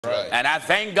Right. And I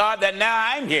thank God that now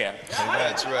I'm here.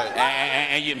 That's right.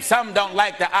 And some don't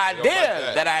like the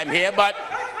idea that I'm here, but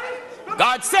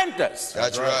God sent us.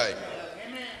 That's right.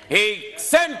 He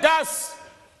sent us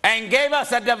and gave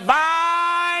us a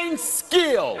divine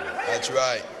skill. That's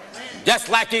right. Just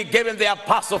like he gave the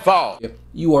Apostle Paul.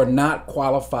 You are not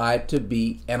qualified to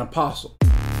be an apostle.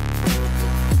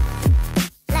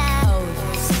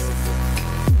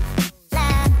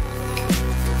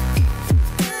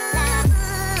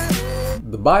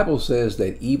 The Bible says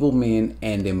that evil men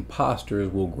and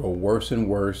impostors will grow worse and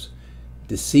worse,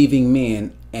 deceiving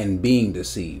men and being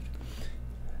deceived.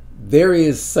 There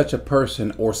is such a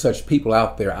person or such people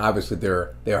out there. Obviously,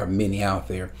 there are many out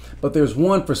there. But there's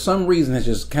one, for some reason, has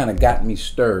just kind of got me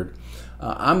stirred.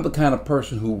 I'm the kind of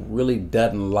person who really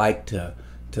doesn't like to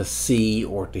see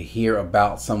or to hear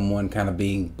about someone kind of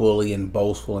being bully and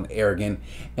boastful and arrogant.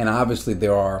 And obviously,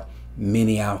 there are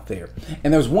many out there.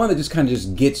 And there's one that just kind of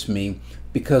just gets me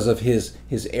because of his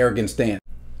arrogant stance.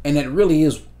 And it really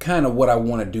is kind of what I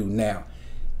want to do now.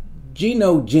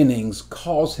 Gino Jennings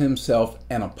calls himself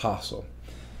an apostle.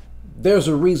 There's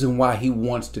a reason why he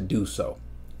wants to do so.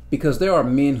 Because there are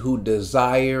men who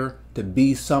desire to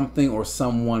be something or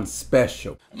someone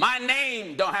special. My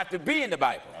name don't have to be in the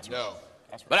Bible. No.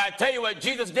 But I tell you what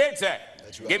Jesus did say.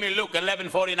 That's right. Give me Luke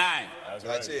 11:49.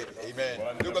 That's it. Amen.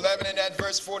 Luke 11 and that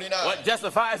verse 49. What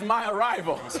justifies my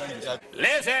arrival?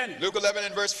 Listen. Luke 11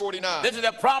 and verse 49. This is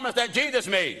the promise that Jesus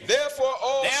made. Therefore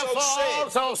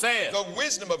also said the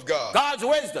wisdom of God. God's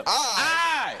wisdom.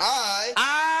 I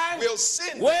will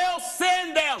send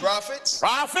them. Prophets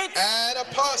and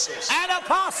apostles.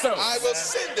 I will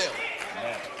send them.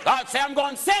 God said, I'm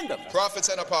going to send them. Prophets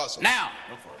and apostles. Now,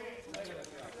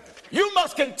 you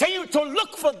must continue to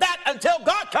look for that until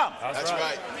God comes. That's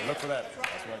right. Look for that.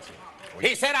 That's right.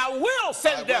 He said, I will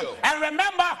send them. And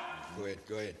remember,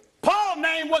 Go ahead. Paul's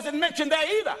name wasn't mentioned there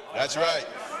either. That's right.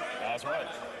 That's right.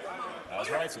 That's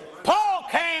right, sir. Paul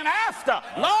came after,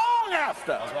 long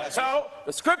after. Right. So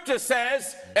the scripture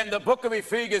says in the book of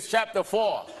Ephesians chapter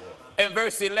 4 and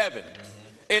verse 11,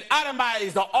 it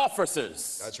itemized the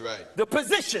officers. That's right. The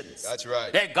positions. That's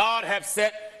right. That God have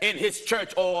set in his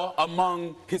church or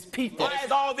among his people. Why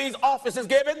is all these offices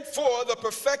given? For the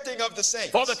perfecting of the saints.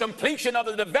 For the completion of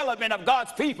the development of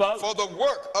God's people. For the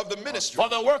work of the ministry. For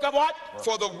the work of what?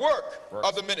 For the work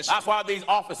of the ministry. That's why these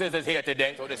offices is here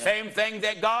today. So the same thing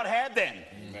that God had then.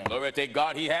 Amen. Glory to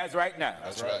God, he has right now.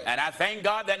 That's right. And I thank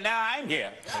God that now I'm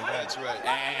here. That's right.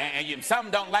 And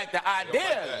some don't like the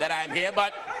idea that I'm here,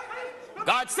 but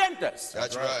God sent us.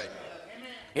 That's right.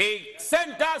 He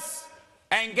sent us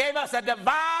and gave us a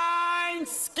divine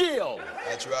skill.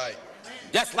 That's right.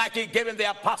 Just like he gave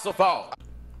the Apostle Paul.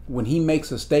 When he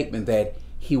makes a statement that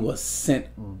he was sent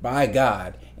by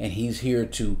God and he's here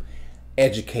to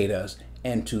educate us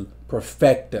and to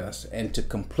perfect us and to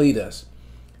complete us,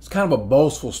 it's kind of a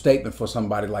boastful statement for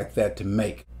somebody like that to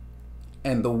make.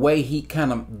 And the way he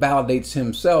kind of validates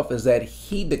himself is that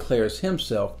he declares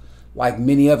himself, like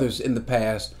many others in the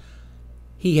past,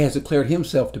 he has declared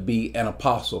himself to be an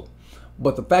apostle.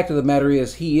 But the fact of the matter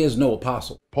is, he is no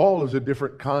apostle. Paul is a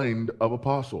different kind of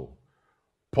apostle.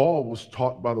 Paul was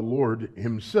taught by the Lord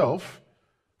himself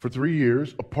for 3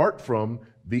 years, apart from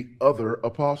the other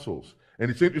apostles. And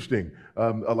it's interesting,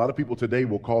 a lot of people today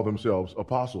will call themselves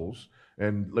apostles.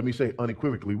 And let me say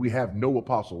unequivocally, we have no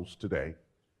apostles today.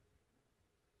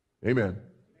 Amen.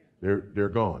 They're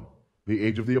gone. The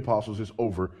age of the apostles is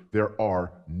over. There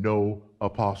are no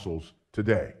apostles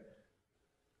today.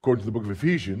 According to the book of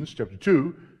Ephesians, chapter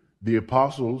 2, the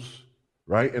apostles,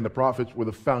 right, and the prophets were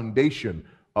the foundation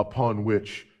upon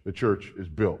which the church is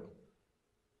built.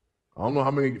 I don't know how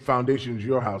many foundations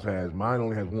your house has. Mine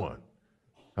only has one.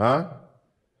 Huh?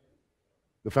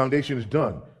 The foundation is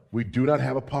done. We do not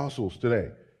have apostles today.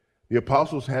 The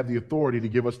apostles have the authority to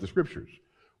give us the scriptures.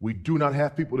 We do not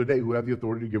have people today who have the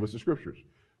authority to give us the scriptures.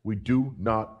 We do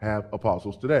not have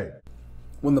apostles today.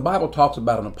 When the Bible talks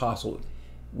about an apostle,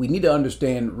 we need to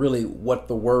understand really what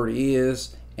the word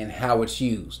is and how it's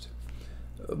used.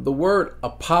 The word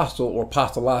apostle or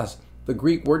apostolos, the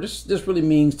Greek word, just really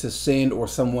means to send or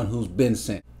someone who's been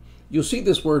sent. You'll see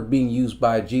this word being used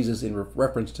by Jesus in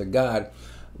reference to God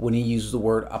when he uses the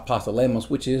word apostolemos,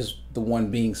 which is the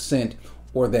one being sent,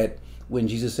 or that when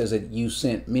Jesus says that you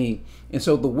sent me. And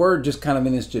so the word just kind of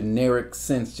in its generic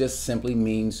sense just simply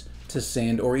means to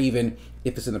send, or even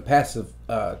if it's in the passive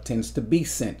tense, to be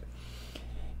sent.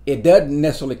 It doesn't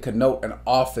necessarily connote an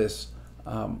office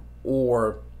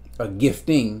or a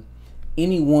gifting.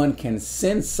 Anyone can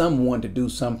send someone to do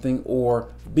something or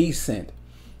be sent.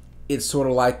 It's sort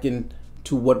of likened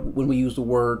to when we use the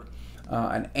word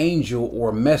an angel or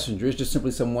a messenger. It's just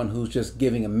simply someone who's just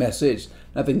giving a message.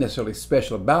 Nothing necessarily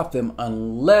special about them,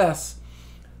 unless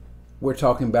we're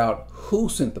talking about who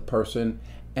sent the person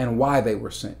and why they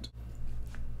were sent.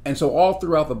 And so all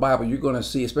throughout the Bible, you're going to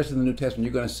see, especially in the New Testament,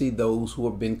 you're going to see those who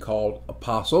have been called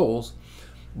apostles.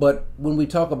 But when we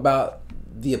talk about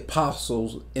the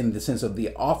apostles in the sense of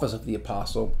the office of the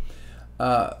apostle,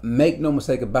 make no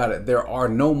mistake about it, there are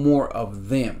no more of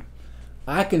them.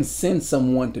 I can send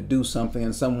someone to do something,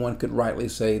 and someone could rightly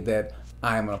say that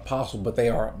I am an apostle, but they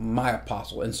are my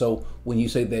apostle. And so when you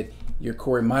say that you're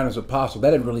Corey Minor's apostle,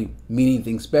 that doesn't really mean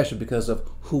anything special because of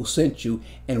who sent you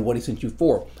and what he sent you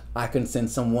for. I can send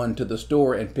someone to the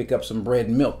store and pick up some bread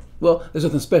and milk. Well, there's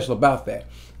nothing special about that.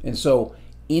 And so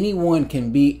anyone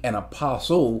can be an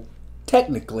apostle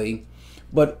technically,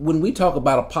 but when we talk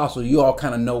about apostle, you all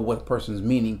kind of know what a person's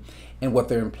meaning and what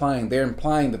they're implying. They're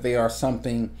implying that they are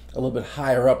something a little bit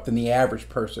higher up than the average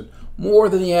person, more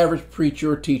than the average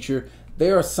preacher or teacher.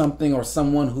 They are something or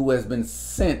someone who has been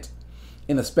sent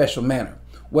in a special manner.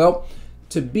 Well,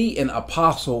 to be an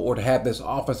apostle or to have this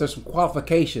office, there's some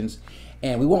qualifications,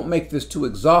 and we won't make this too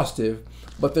exhaustive,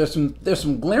 but there's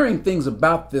some glaring things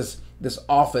about this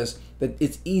office that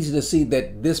it's easy to see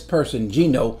that this person,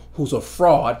 Gino, who's a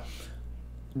fraud,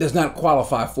 does not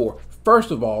qualify for.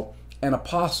 First of all, an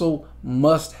apostle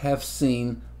must have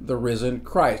seen the risen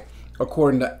Christ.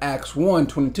 According to Acts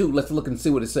 1:22, let's look and see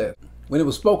what it says. When it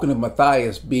was spoken of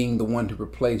Matthias being the one to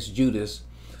replace Judas,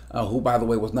 who, by the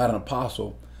way, was not an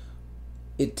apostle,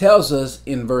 it tells us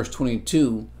in verse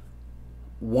 22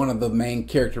 one of the main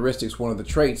characteristics, one of the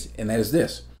traits, and that is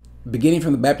this: beginning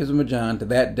from the baptism of John to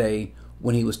that day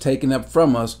when he was taken up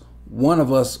from us, one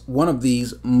of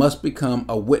these must become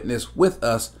a witness with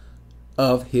us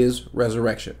of his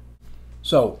resurrection.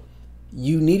 So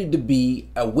you needed to be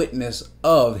a witness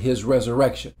of his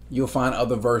resurrection. You'll find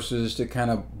other verses to kind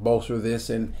of bolster this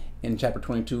in chapter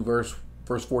 22, verse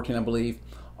 14, I believe.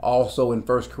 Also in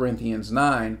 1 Corinthians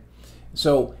 9.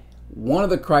 So one of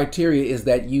the criteria is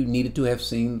that you needed to have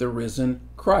seen the risen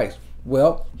Christ.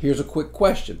 Well, here's a quick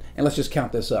question, and let's just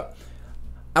count this up.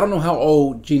 I don't know how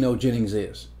old Gino Jennings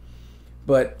is,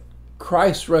 but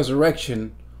Christ's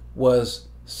resurrection was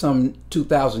some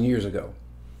 2,000 years ago.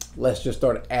 Let's just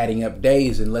start adding up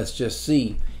days and let's just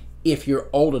see if you're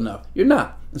old enough. You're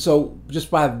not. And so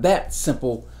just by that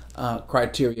simple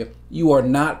criteria, you are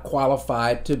not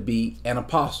qualified to be an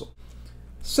apostle.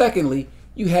 Secondly,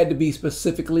 you had to be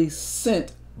specifically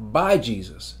sent by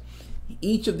Jesus.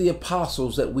 Each of the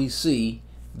apostles that we see,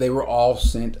 they were all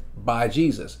sent by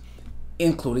Jesus,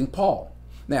 including Paul.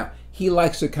 Now, Gino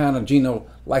likes to kind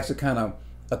of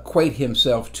equate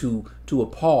himself to a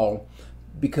Paul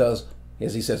because,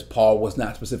 as he says, Paul was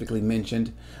not specifically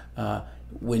mentioned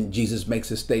when Jesus makes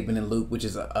his statement in Luke, which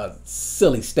is a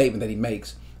silly statement that he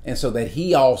makes. And so that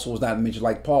he also was not mentioned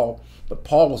like Paul, but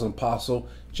Paul was an apostle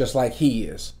just like he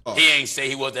is. He ain't say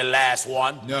he was the last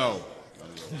one. No,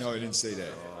 he didn't say that.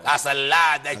 That's a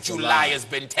lie that you liars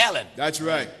been telling. That's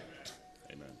right.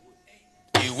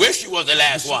 You wish you was the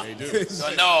last one.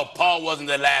 So no, Paul wasn't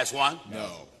the last one.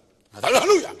 No.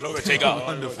 Hallelujah. Glory to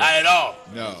God. Not at all.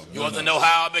 No. You want to know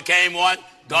how I became one?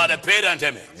 God appeared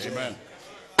unto me. Amen.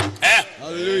 Eh?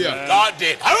 Hallelujah. God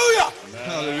did. Hallelujah.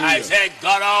 Hallelujah. I said,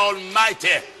 God Almighty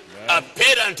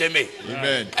appeared unto me.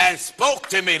 Amen. And spoke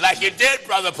to me like he did,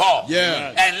 Brother Paul.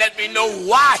 Yeah. And let me know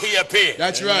why he appeared.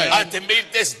 That's right. Unto me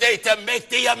this day to make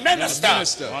thee a minister.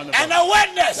 Minister. And a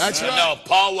witness. That's right. No,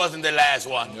 Paul wasn't the last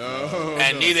one. No.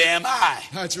 And neither am I.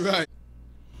 That's right.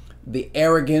 The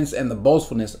arrogance and the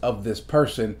boastfulness of this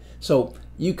person. So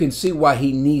you can see why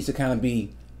he needs to kind of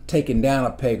be taken down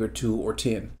a peg or 2 or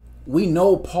 10. We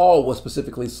know Paul was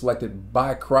specifically selected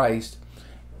by Christ,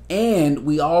 and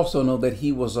we also know that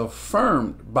he was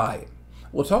affirmed by it.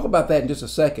 We'll talk about that in just a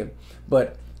second.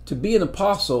 But to be an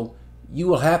apostle, you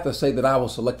will have to say that I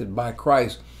was selected by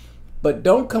Christ. But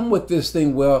don't come with this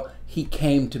thing, well, he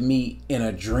came to me in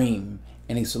a dream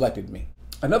and he selected me.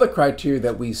 Another criteria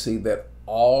that we see that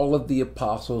all of the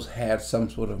apostles had some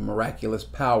sort of miraculous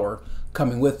power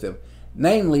coming with them.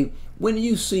 Namely, when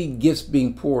you see gifts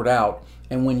being poured out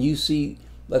and when you see,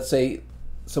 let's say,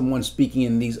 someone speaking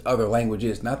in these other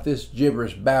languages, not this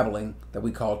gibberish babbling that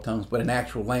we call tongues, but an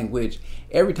actual language,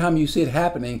 every time you see it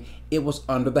happening, it was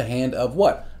under the hand of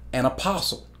what? An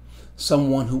apostle,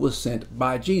 someone who was sent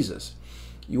by Jesus.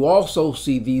 You also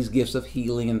see these gifts of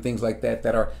healing and things like that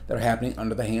that are happening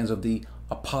under the hands of the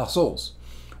apostles.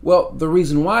 Well, the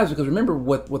reason why is because remember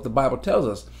what the Bible tells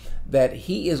us, that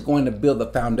he is going to build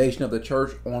the foundation of the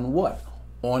church on what?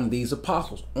 On these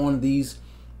apostles, on these,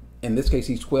 in this case,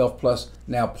 these 12 plus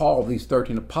now Paul, these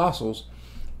 13 apostles.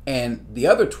 And the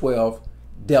other 12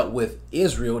 dealt with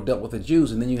Israel, dealt with the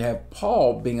Jews. And then you have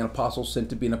Paul being an apostle, sent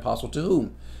to be an apostle to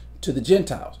whom? To the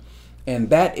Gentiles. And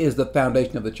that is the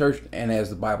foundation of the church. And as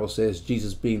the Bible says,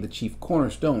 Jesus being the chief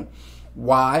cornerstone.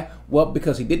 Why? Well,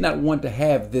 because he did not want to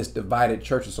have this divided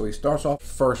church. And so he starts off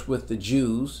first with the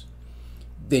Jews.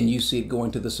 Then you see it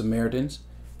going to the Samaritans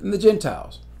and the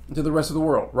Gentiles, and to the rest of the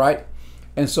world, right?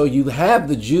 And so you have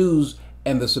the Jews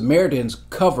and the Samaritans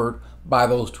covered by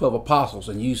those 12 apostles.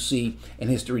 And you see, and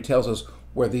history tells us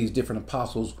where these different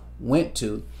apostles went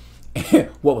to.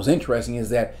 What was interesting is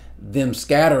that them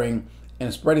scattering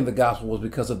and spreading the gospel was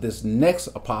because of this next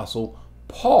apostle,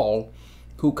 Paul,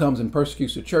 who comes and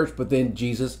persecutes the church, but then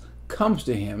Jesus comes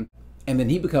to him, and then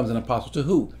he becomes an apostle to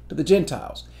who? To the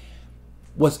Gentiles.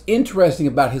 What's interesting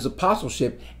about his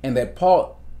apostleship, and that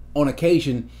Paul on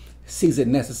occasion sees it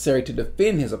necessary to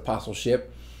defend his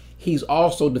apostleship, he's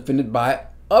also defended by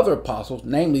other apostles,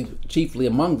 namely, chiefly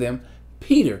among them,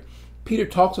 Peter. Peter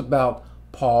talks about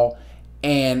Paul,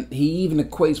 and he even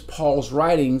equates Paul's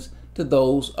writings to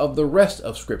those of the rest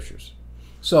of scriptures.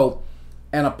 So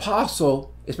an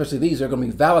apostle, especially these, are going to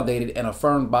be validated and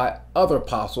affirmed by other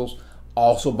apostles,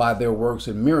 also by their works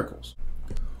and miracles.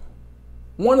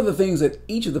 One of the things that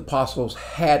each of the apostles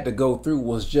had to go through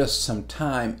was just some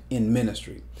time in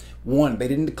ministry. One, they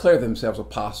didn't declare themselves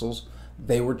apostles.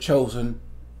 They were chosen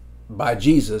by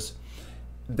Jesus.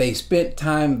 They spent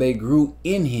time, they grew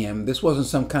in him. This wasn't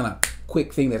some kind of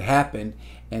quick thing that happened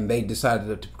and they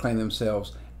decided to proclaim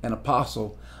themselves an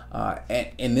apostle. And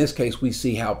in this case, we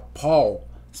see how Paul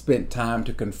spent time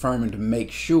to confirm and to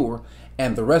make sure,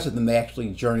 and the rest of them, they actually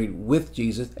journeyed with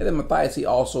Jesus. And then Matthias, he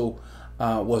also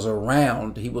was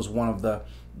around. He was one of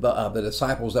the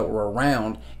disciples that were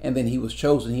around, and then he was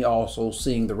chosen. He also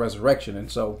seeing the resurrection.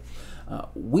 And so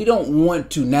we don't want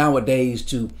to nowadays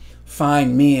to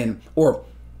find men, or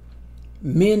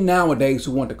men nowadays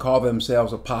who want to call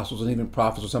themselves apostles and even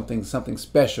prophets or something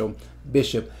special,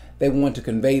 bishop. They want to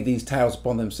convey these titles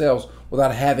upon themselves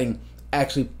without having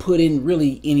actually put in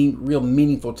really any real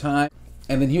meaningful time.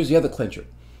 And then here's the other clincher.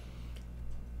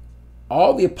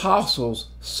 All the apostles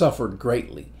suffered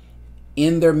greatly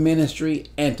in their ministry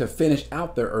and to finish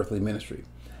out their earthly ministry.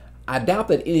 I doubt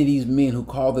that any of these men who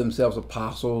call themselves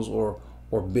apostles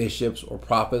or bishops or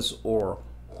prophets or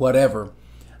whatever,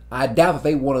 I doubt that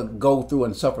they want to go through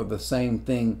and suffer the same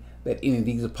thing that any of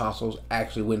these apostles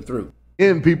actually went through.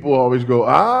 And people always go,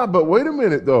 but wait a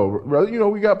minute though, brother,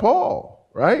 we got Paul,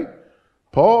 right?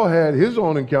 Paul had his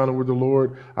own encounter with the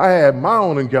Lord. I had my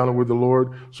own encounter with the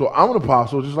Lord. So I'm an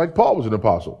apostle just like Paul was an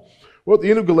apostle. Well, at the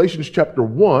end of Galatians chapter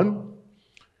 1,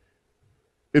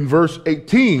 in verse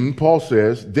 18, Paul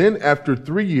says, "Then after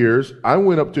 3 years, I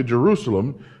went up to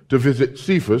Jerusalem to visit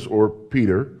Cephas," or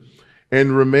Peter,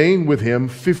 "and remained with him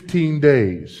 15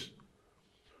 days.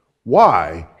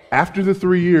 Why, after the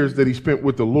 3 years that he spent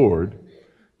with the Lord,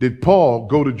 did Paul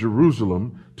go to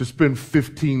Jerusalem to spend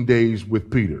 15 days with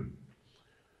Peter?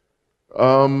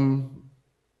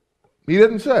 He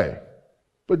doesn't say.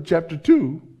 But chapter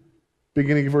 2,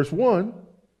 beginning of verse 1,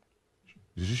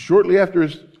 this is shortly after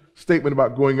his statement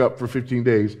about going up for 15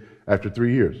 days after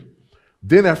 3 years.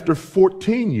 "Then after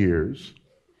 14 years,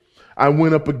 I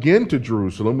went up again to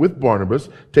Jerusalem with Barnabas,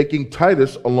 taking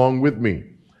Titus along with me.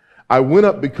 I went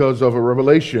up because of a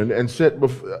revelation and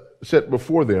set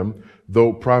before them,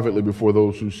 though privately before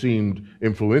those who seemed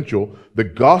influential, the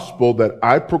gospel that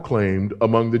I proclaimed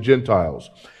among the Gentiles,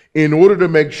 in order to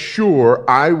make sure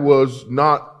I was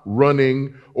not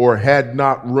running or had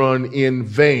not run in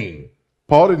vain."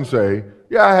 Paul didn't say,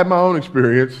 I had my own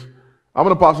experience. I'm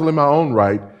an apostle in my own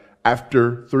right.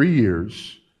 After 3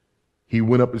 years, he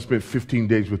went up and spent 15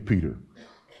 days with Peter.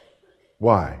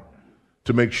 Why?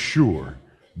 To make sure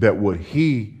that what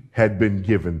he had been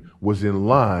given was in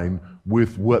line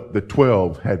with what the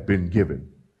 12 had been given.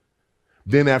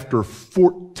 Then after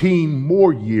 14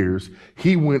 more years,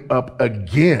 he went up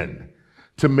again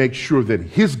to make sure that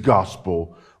his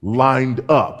gospel lined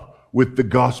up with the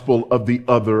gospel of the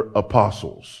other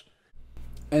apostles.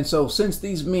 And so since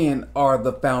these men are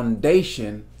the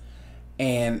foundation,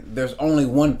 and there's only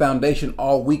one foundation,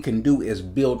 all we can do is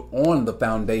build on the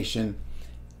foundation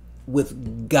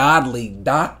with godly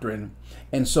doctrine.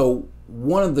 And so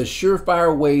one of the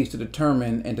surefire ways to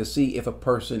determine and to see if a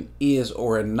person is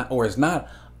or is not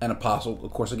an apostle,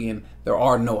 of course, again, there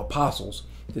are no apostles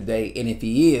today, and if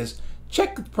he is,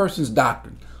 check the person's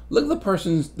doctrine. Look at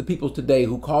the people today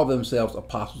who call themselves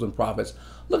apostles and prophets.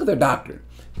 Look at their doctrine.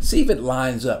 See if it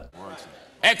lines up.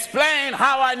 Explain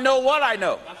how I know what I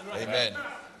know. Amen.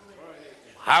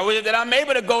 How is it that I'm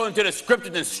able to go into the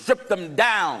scriptures and strip them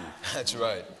down? That's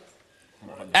right.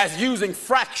 as using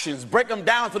fractions, break them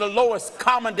down to the lowest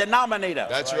common denominator.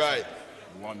 That's right.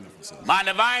 Wonderful, sir. My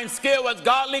divine skill was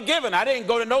godly given. I didn't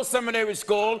go to no seminary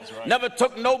school, right. never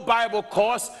took no Bible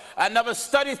course, I never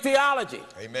studied theology.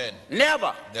 Amen.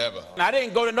 Never. Never. I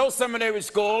didn't go to no seminary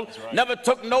school, right. never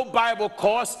took no Bible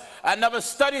course, I never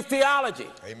studied theology.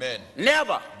 Amen.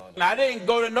 Never. I didn't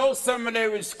go to no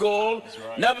seminary school,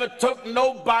 right. never took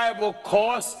no Bible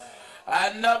course,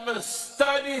 I never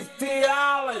studied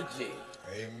theology.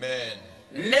 Amen.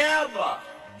 Never.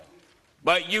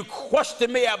 But you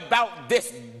question me about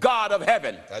this God of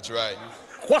heaven. That's right.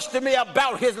 Question me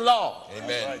about his law.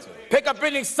 Amen. Pick up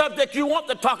any subject you want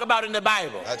to talk about in the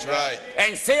Bible. That's right.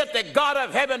 And say if the God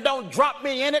of heaven don't drop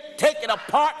me in it, take it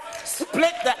apart,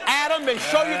 split the atom, and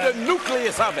show you the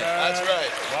nucleus of it. That's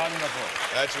right.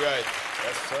 Wonderful. That's right.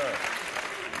 Yes, sir.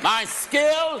 My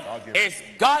skill is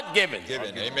God-given.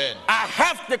 Given. Amen. I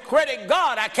have to credit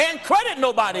God. I can't credit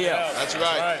nobody else. That's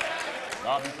right.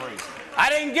 God be praised. I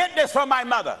didn't get this from my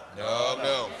mother.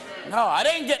 No. No, I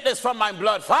didn't get this from my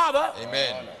blood father.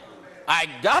 Amen. I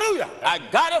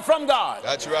got it from God.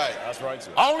 That's right. That's right,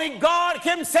 sir. Only God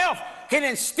himself can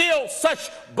instill such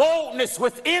boldness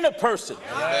within a person.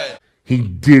 Amen. He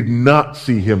did not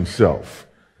see himself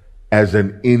as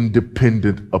an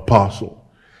independent apostle.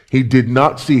 He did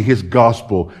not see his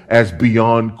gospel as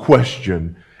beyond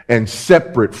question and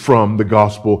separate from the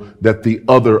gospel that the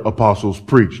other apostles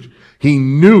preached. He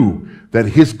knew that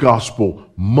his gospel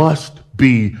must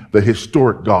be the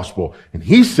historic gospel. And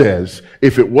he says,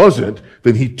 if it wasn't,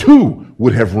 then he too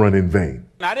would have run in vain.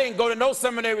 I didn't go to no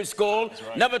seminary school,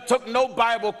 never took no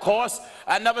Bible course,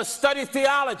 I never studied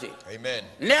theology. Amen.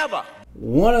 Never.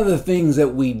 One of the things that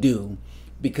we do,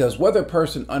 because whether a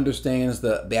person understands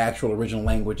the actual original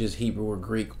languages, Hebrew or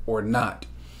Greek, or not,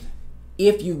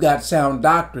 if you've got sound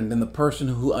doctrine, then the person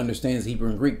who understands Hebrew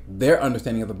and Greek, their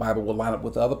understanding of the Bible will line up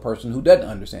with the other person who doesn't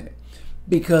understand it.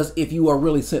 Because if you are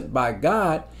really sent by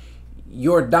God,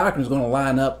 your doctrine is going to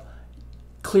line up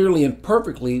clearly and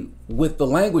perfectly with the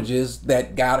languages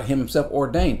that God himself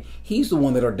ordained. He's the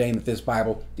one that ordained that this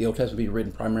Bible, the Old Testament, be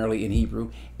written primarily in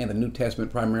Hebrew and the New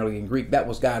Testament primarily in Greek. That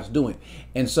was God's doing.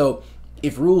 And so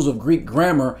if rules of Greek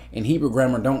grammar and Hebrew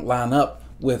grammar don't line up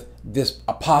with this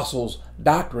apostle's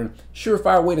doctrine,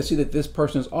 surefire way to see that this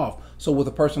person is off. So with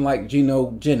a person like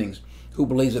Gino Jennings, who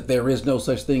believes that there is no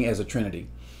such thing as a Trinity,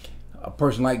 a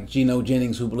person like Gino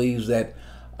Jennings who believes that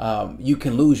you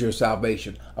can lose your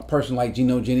salvation, a person like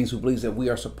Gino Jennings who believes that we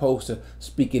are supposed to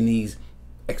speak in these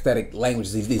ecstatic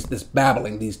languages, this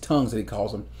babbling, these tongues that he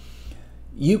calls them,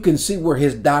 you can see where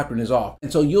his doctrine is off.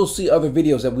 And so you'll see other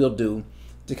videos that we'll do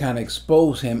to kind of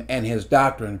expose him and his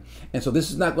doctrine. And so this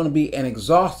is not going to be an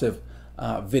exhaustive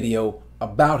video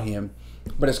about him,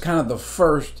 but it's kind of the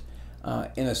first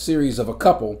in a series of a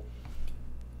couple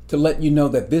to let you know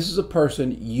that this is a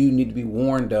person you need to be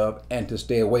warned of and to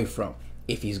stay away from.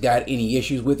 If he's got any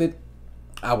issues with it,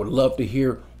 I would love to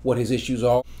hear what his issues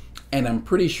are. And I'm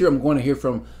pretty sure I'm going to hear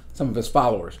from some of his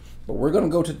followers. But we're going to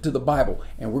go to the Bible,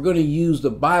 and we're going to use the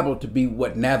Bible to be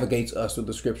what navigates us through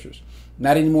the scriptures.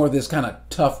 Not anymore this kind of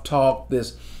tough talk,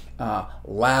 this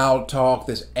loud talk,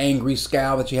 this angry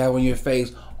scowl that you have on your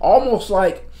face. Almost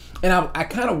like, and I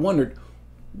kind of wondered,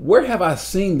 where have I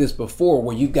seen this before,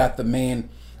 where you've got the man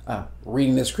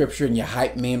reading the scripture and you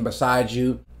hype men beside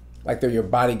you like they're your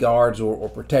bodyguards or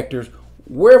protectors.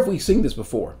 Where have we seen this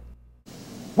before?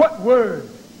 What word?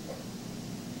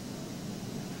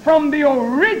 From the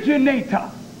originator.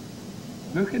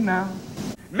 Look at now.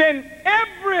 Then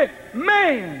every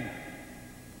man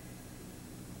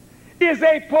is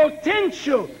a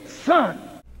potential son.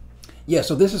 Yeah,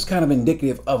 so this is kind of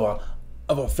indicative of a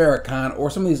Farrakhan or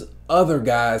some of these other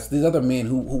guys, these other men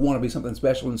who want to be something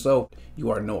special. And so you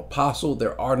are no apostle,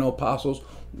 there are no apostles.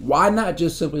 Why not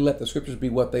just simply let the scriptures be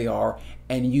what they are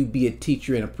and you be a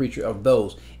teacher and a preacher of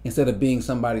those instead of being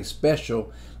somebody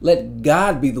special? Let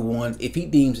God be the one, if he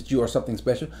deems that you are something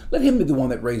special, let him be the one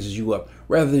that raises you up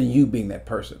rather than you being that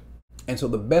person. And so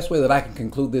the best way that I can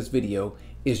conclude this video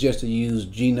is just to use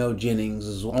Gino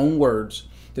Jennings' own words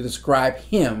to describe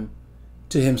him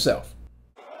to himself.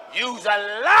 You's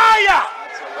a liar!